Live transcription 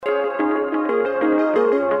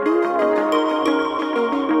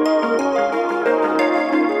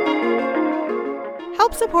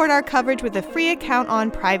support our coverage with a free account on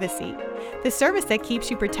Privacy, the service that keeps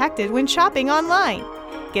you protected when shopping online.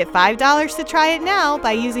 Get $5 to try it now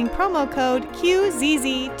by using promo code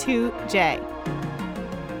QZZ2J.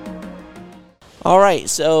 All right,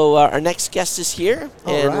 so our next guest is here,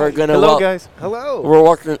 and we're going to Hello, guys. Hello. We're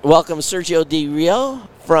welcome Sergio Di Rio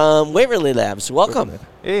from Waverly Labs. Welcome.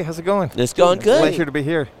 Hey, how's it going? It's going good. Pleasure to be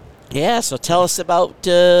here. Yeah, so tell us about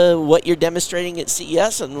what you're demonstrating at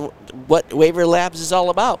CES and what Waverly Labs is all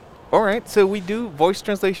about. All right, so we do voice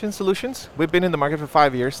translation solutions. We've been in the market for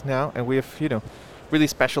 5 years now, and we've, really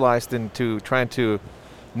specialized into trying to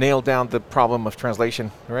nail down the problem of translation.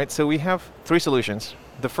 All right, so we have 3 solutions.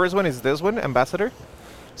 The first one is this one, Ambassador.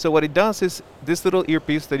 So what it does is this little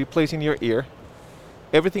earpiece that you place in your ear.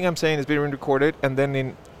 Everything I'm saying is being recorded, and then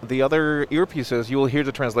in the other earpieces, you will hear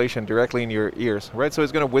the translation directly in your ears, right? So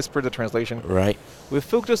it's going to whisper the translation. Right. We've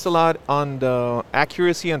focused a lot on the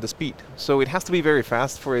accuracy and the speed. So it has to be very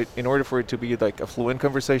fast for it, in order for it to be like a fluent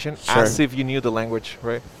conversation, as if you knew the language,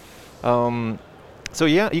 right? So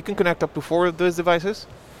yeah, you can connect up to 4 of those devices.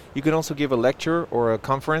 You can also give a lecture or a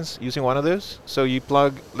conference using one of those. So you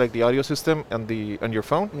plug like the audio system on your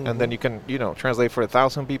phone, and then you can translate for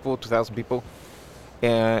 1,000 people, 2,000 people.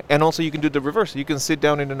 And also you can do the reverse. You can sit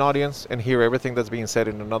down in an audience and hear everything that's being said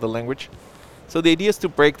in another language. So the idea is to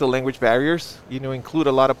break the language barriers. Include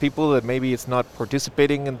a lot of people that maybe it's not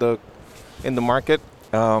participating in the market.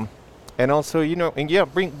 And also,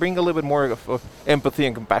 bring a little bit more of empathy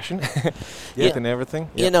and compassion and everything.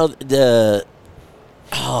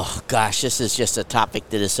 Oh, gosh, this is just a topic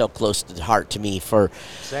that is so close to the heart to me.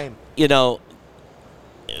 Same.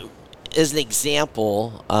 As an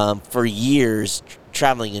example, for years,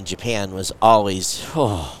 traveling in Japan was always,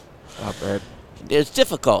 Not bad. It's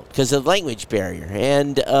difficult because of the language barrier.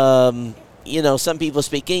 And, some people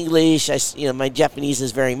speak English. My Japanese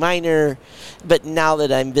is very minor. But now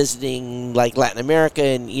that I'm visiting, like, Latin America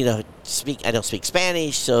and, I don't speak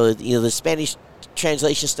Spanish. So, the Spanish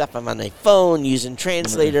translation stuff, I'm on my phone using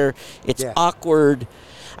translator. It's awkward.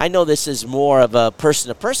 I know this is more of a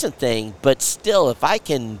person-to-person thing, but still, if I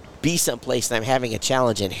can be someplace and I'm having a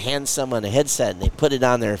challenge and hand someone a headset and they put it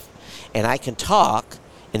on there and I can talk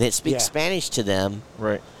and it speaks Spanish to them,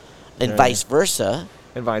 right, and vice versa.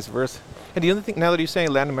 And vice versa. And the other thing, now that you're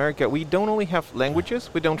saying Latin America, we don't only have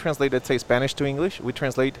languages. We don't translate, let's say, Spanish to English. We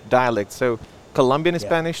translate dialects. So Colombian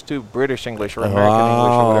Spanish to British English or American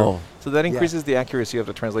English or whatever. So that increases the accuracy of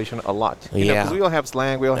the translation a lot. Because we all have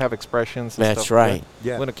slang, we all have expressions and That's stuff. right.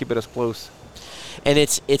 We want to keep it as close. And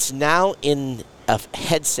it's now in a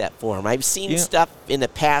headset form. I've seen stuff in the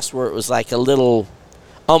past where it was like a little,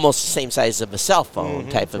 almost the same size of a cell phone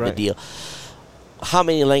type of a deal. How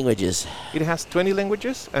many languages? It has 20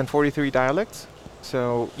 languages and 43 dialects.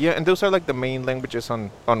 So, and those are like the main languages on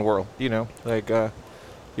world,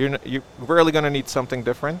 You're rarely going to need something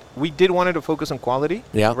different. We did want to focus on quality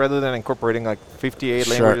rather than incorporating like 58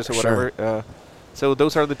 languages or whatever. So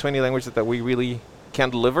those are the 20 languages that we really can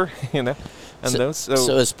deliver, And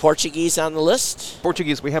so is Portuguese on the list?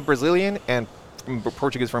 Portuguese. We have Brazilian and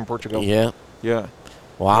Portuguese from Portugal. Yeah.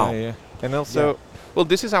 Wow. Yeah. And also, well,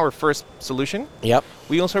 this is our first solution. Yep.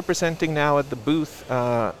 We also are presenting now at the booth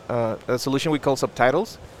a solution we call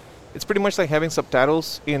subtitles. It's pretty much like having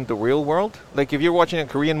subtitles in the real world. Like if you're watching a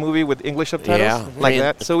Korean movie with English subtitles, like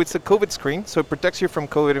that. So it's a COVID screen, so it protects you from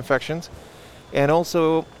COVID infections. And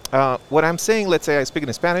also, what I'm saying, let's say I speak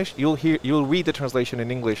in Spanish, you'll read the translation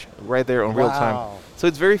in English right there on real time. So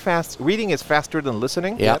it's very fast. Reading is faster than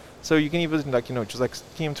listening. Yep. So you can even just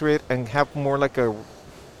skim through it and have more like a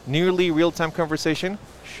nearly real-time conversation.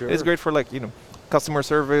 Sure. It's great for customer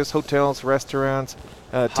service, hotels, restaurants,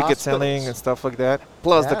 ticket selling and stuff like that.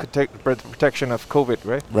 Plus the protection of COVID,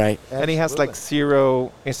 right? Right. And it has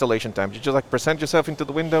 0 installation time. You just present yourself into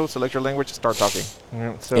the window, select your language, start talking.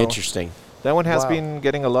 So Interesting. That one has been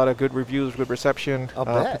getting a lot of good reviews, good reception.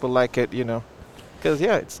 People like it, because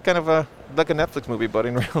it's kind of like a Netflix movie, but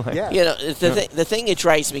in real life. The thing that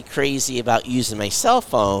drives me crazy about using my cell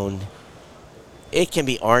phone, it can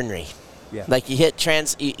be ornery. Like you hit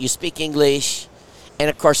you speak English, and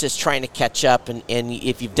of course it's trying to catch up, and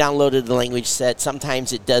if you've downloaded the language set,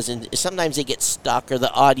 sometimes it doesn't. Sometimes it gets stuck or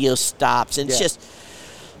the audio stops, and it's just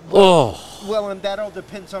Well, and that all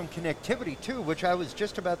depends on connectivity too, which I was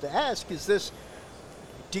just about to ask.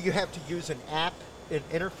 Do you have to use an app, an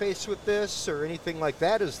interface with this, or anything like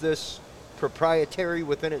that? Is this proprietary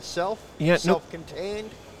within itself? Self-contained?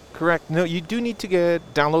 Correct. No, you do need to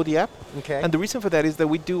download the app. Okay. And the reason for that is that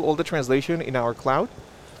we do all the translation in our cloud.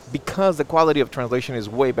 because the quality of translation is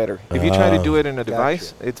way better. If you try to do it in a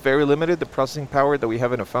device, it's very limited, the processing power that we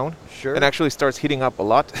have in a phone. Sure. It actually starts heating up a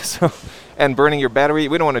lot and burning your battery.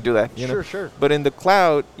 We don't want to do that. You know? Sure. But in the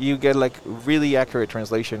cloud, you get like really accurate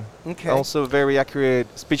translation. Okay. Also very accurate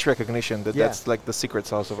speech recognition. That's like the secret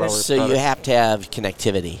sauce of our So product. you have to have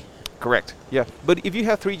connectivity. Correct. Yeah. But if you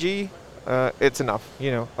have 3G, it's enough.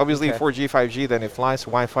 Obviously 4G, 5G, then it flies.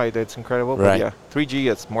 Wi-Fi, that's incredible. Right. But yeah,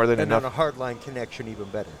 3G, it's more than and enough. on a hardline connection, even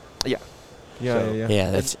better. Yeah.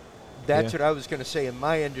 Yeah, that's what I was going to say. In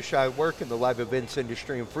my industry, I work in the live events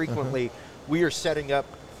industry, and frequently we are setting up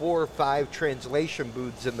 4 or 5 translation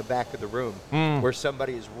booths in the back of the room where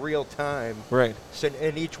somebody is real time. Right.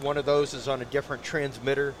 And each one of those is on a different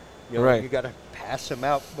transmitter. Right. You got to pass them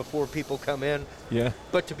out before people come in. Yeah.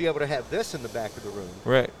 But to be able to have this in the back of the room,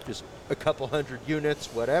 Right. just a couple hundred units,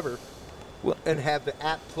 whatever, and have the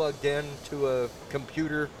app plugged in to a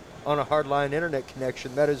computer on a hardline internet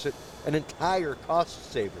connection, that is an entire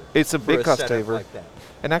cost saver. It's a big cost setup saver. like that.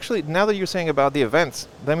 And actually, now that you're saying about the events,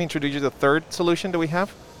 let me introduce you to the third solution that we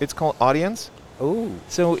have. It's called Audience. Oh.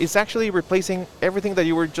 So it's actually replacing everything that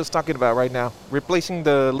you were just talking about right now. Replacing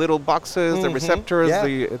the little boxes, the receptors,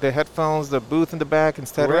 the headphones, the booth in the back,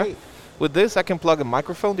 etc. Right. With this, I can plug a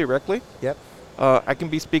microphone directly. Yep. I can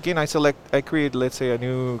be speaking. I create, let's say, a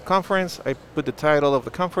new conference. I put the title of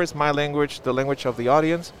the conference, my language, the language of the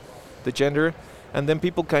audience, the gender, and then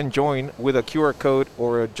people can join with a QR code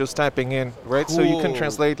or just typing in, right? Cool. So you can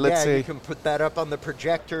translate, let's say. you can put that up on the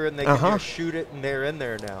projector and they can just shoot it and they're in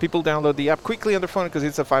there now. People download the app quickly on their phone because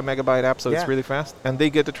it's a 5 megabyte app, so it's really fast. And they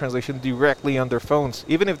get the translation directly on their phones,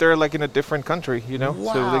 even if they're like in a different country,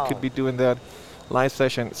 Wow. So they could be doing that live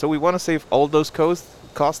session. So we want to save all those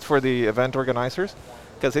costs for the event organizers,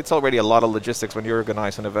 because it's already a lot of logistics when you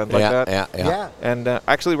organize an event like that. Yeah. And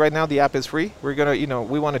actually, right now the app is free. We're gonna,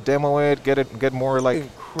 we want to demo it, get more like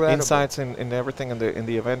insights in everything in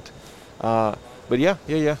the event. But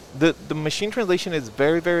the machine translation is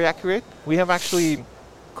very, very accurate. We have actually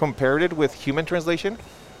compared it with human translation,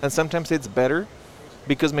 and sometimes it's better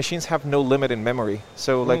because machines have no limit in memory.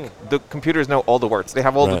 So like the computers know all the words. They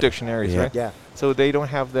have all the dictionaries, right? Yeah. So they don't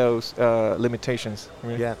have those limitations.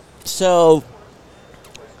 Right? Yeah. So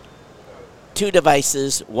 2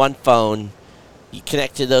 devices, 1 phone. You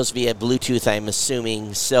connect to those via Bluetooth, I'm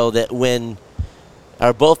assuming, so that when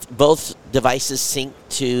are both devices sync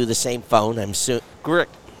to the same phone? I'm assuming.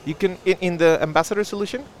 Correct. You can in the Ambassador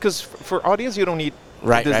solution, because for Audience you don't need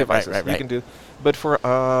these devices. You can do, but for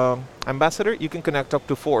Ambassador you can connect up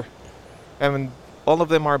to 4, and all of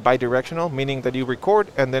them are bidirectional, meaning that you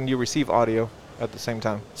record and then you receive audio at the same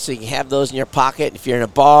time. So you can have those in your pocket if you're in a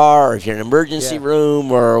bar or if you're in an emergency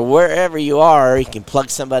room or wherever you are. You can plug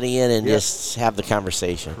somebody in and just have the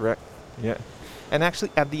conversation. Correct. Yeah. And actually,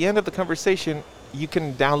 at the end of the conversation, you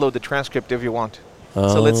can download the transcript if you want.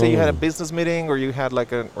 So let's say you had a business meeting or you had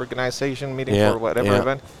like an organization meeting for whatever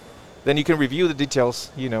event. Then you can review the details.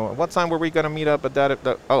 What time were we going to meet up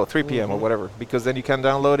at 3 p.m. or whatever. Because then you can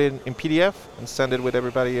download it in PDF and send it with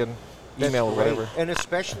everybody in email or whatever. And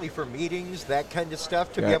especially for meetings, that kind of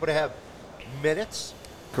stuff, to be able to have minutes.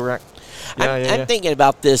 Correct. I'm thinking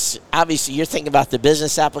about this. Obviously, you're thinking about the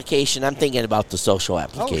business application. I'm thinking about the social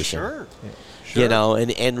application. Oh, sure. Sure.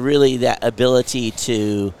 And really that ability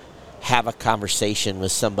to have a conversation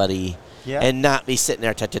with somebody and not be sitting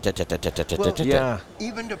there.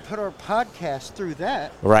 Even to put our podcast through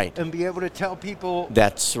that. Right. And be able to tell people.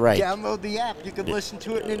 That's right. Download the app. You can listen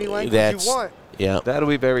to it in any language you want. Yeah. That'll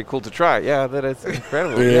be very cool to try. Yeah, that is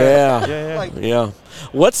incredible. Yeah.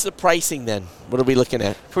 What's the pricing then? What are we looking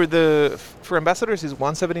at? For ambassadors is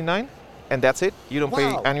 $179, and that's it. You don't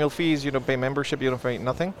pay annual fees. You don't pay membership. You don't pay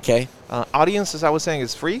nothing. Okay. Audience, as I was saying,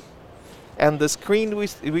 is free, and the screen we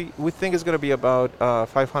think is going to be about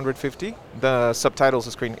 $550. The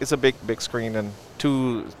subtitles screen. It's a big screen and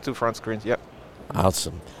two front screens. Yep.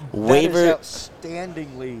 Awesome. That is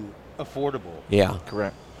outstandingly affordable. Yeah.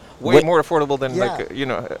 Correct. Way more affordable than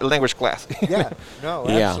a language class.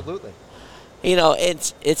 Absolutely.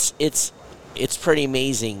 It's pretty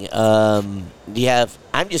amazing. I'm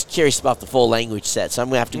just curious about the full language set, so I'm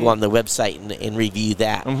gonna have to go on the website and review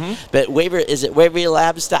that. But is it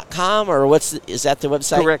WaverlyLabs.com or is that the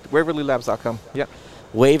website? Correct. WaverlyLabs.com. Yeah.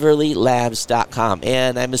 WaverlyLabs.com,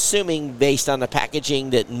 and I'm assuming based on the packaging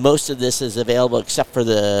that most of this is available except for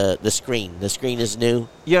the screen. The screen is new.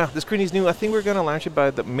 Yeah, the screen is new. I think we're gonna launch it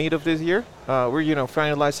by the mid of this year. We're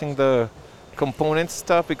finalizing the component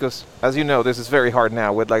stuff because, as you know, this is very hard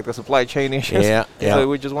now with like the supply chain issues. Yeah. So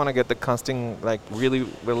we just want to get the casting like really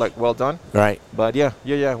well done. Right. But yeah.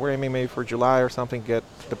 We're aiming maybe for July or something, get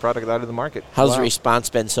the product out of the market. How's the response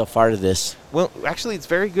been so far to this? Well, actually, it's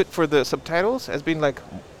very good for the subtitles. It's been like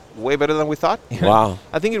way better than we thought. Wow.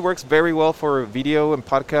 I think it works very well for video and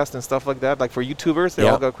podcast and stuff like that. Like for YouTubers, they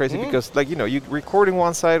all go crazy because like, you recording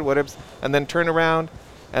one side, whatever, and then turn around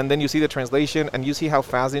and then you see the translation and you see how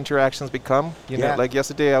fast the interactions become. You know, like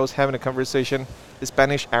yesterday I was having a conversation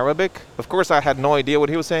Spanish-Arabic. Of course, I had no idea what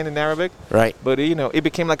he was saying in Arabic. Right. But, it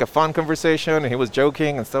became like a fun conversation and he was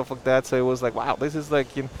joking and stuff like that. So it was like, wow, this is like,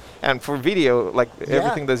 and for video, like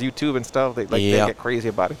everything that's YouTube and stuff, they get crazy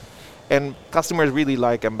about it. And customers really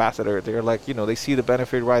like Ambassador. They're like, they see the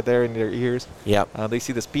benefit right there in their ears. Yeah. They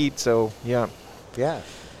see the speed. So, yeah. Yeah.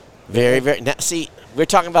 Very, very. Now, see, we're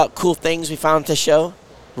talking about cool things we found at the show.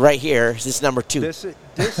 Right here, this is number 2.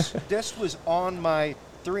 This was on my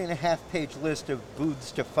 3.5-page list of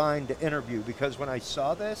booths to find to interview because when I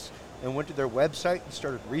saw this and went to their website and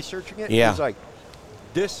started researching it, it was like,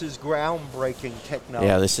 this is groundbreaking technology.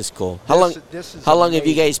 Yeah, this is cool. How long have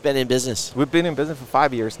you guys been in business? We've been in business for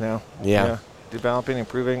 5 years now. Yeah. Developing,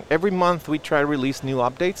 improving. Every month we try to release new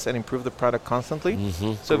updates and improve the product constantly.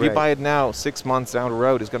 So if you buy it now, 6 months down the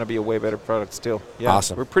road, it's going to be a way better product still. Yeah.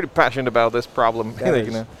 Awesome. We're pretty passionate about this problem.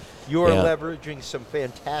 You're leveraging some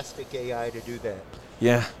fantastic AI to do that.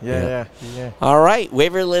 Yeah. All right,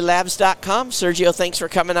 WaverlyLabs.com. Sergio, thanks for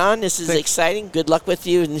coming on. This is exciting. Good luck with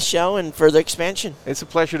you in the show and further expansion. It's a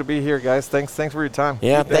pleasure to be here, guys. Thanks for your time.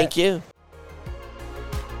 Yeah, thank you.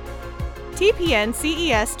 TPN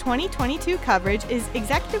CES 2022 coverage is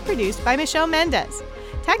executive produced by Michelle Mendez.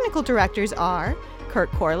 Technical directors are Kurt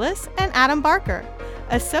Corliss and Adam Barker.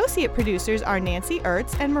 Associate producers are Nancy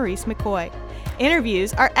Ertz and Maurice McCoy.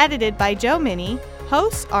 Interviews are edited by Joe Minnie.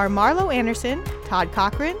 Hosts are Marlo Anderson, Todd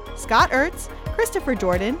Cochran, Scott Ertz, Christopher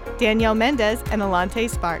Jordan, Danielle Mendez, and Alante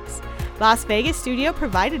Sparks. Las Vegas studio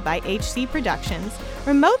provided by HC Productions.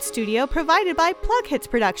 Remote studio provided by Plug Hits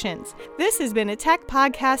Productions. This has been a Tech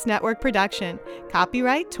Podcast Network production.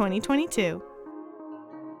 Copyright 2022.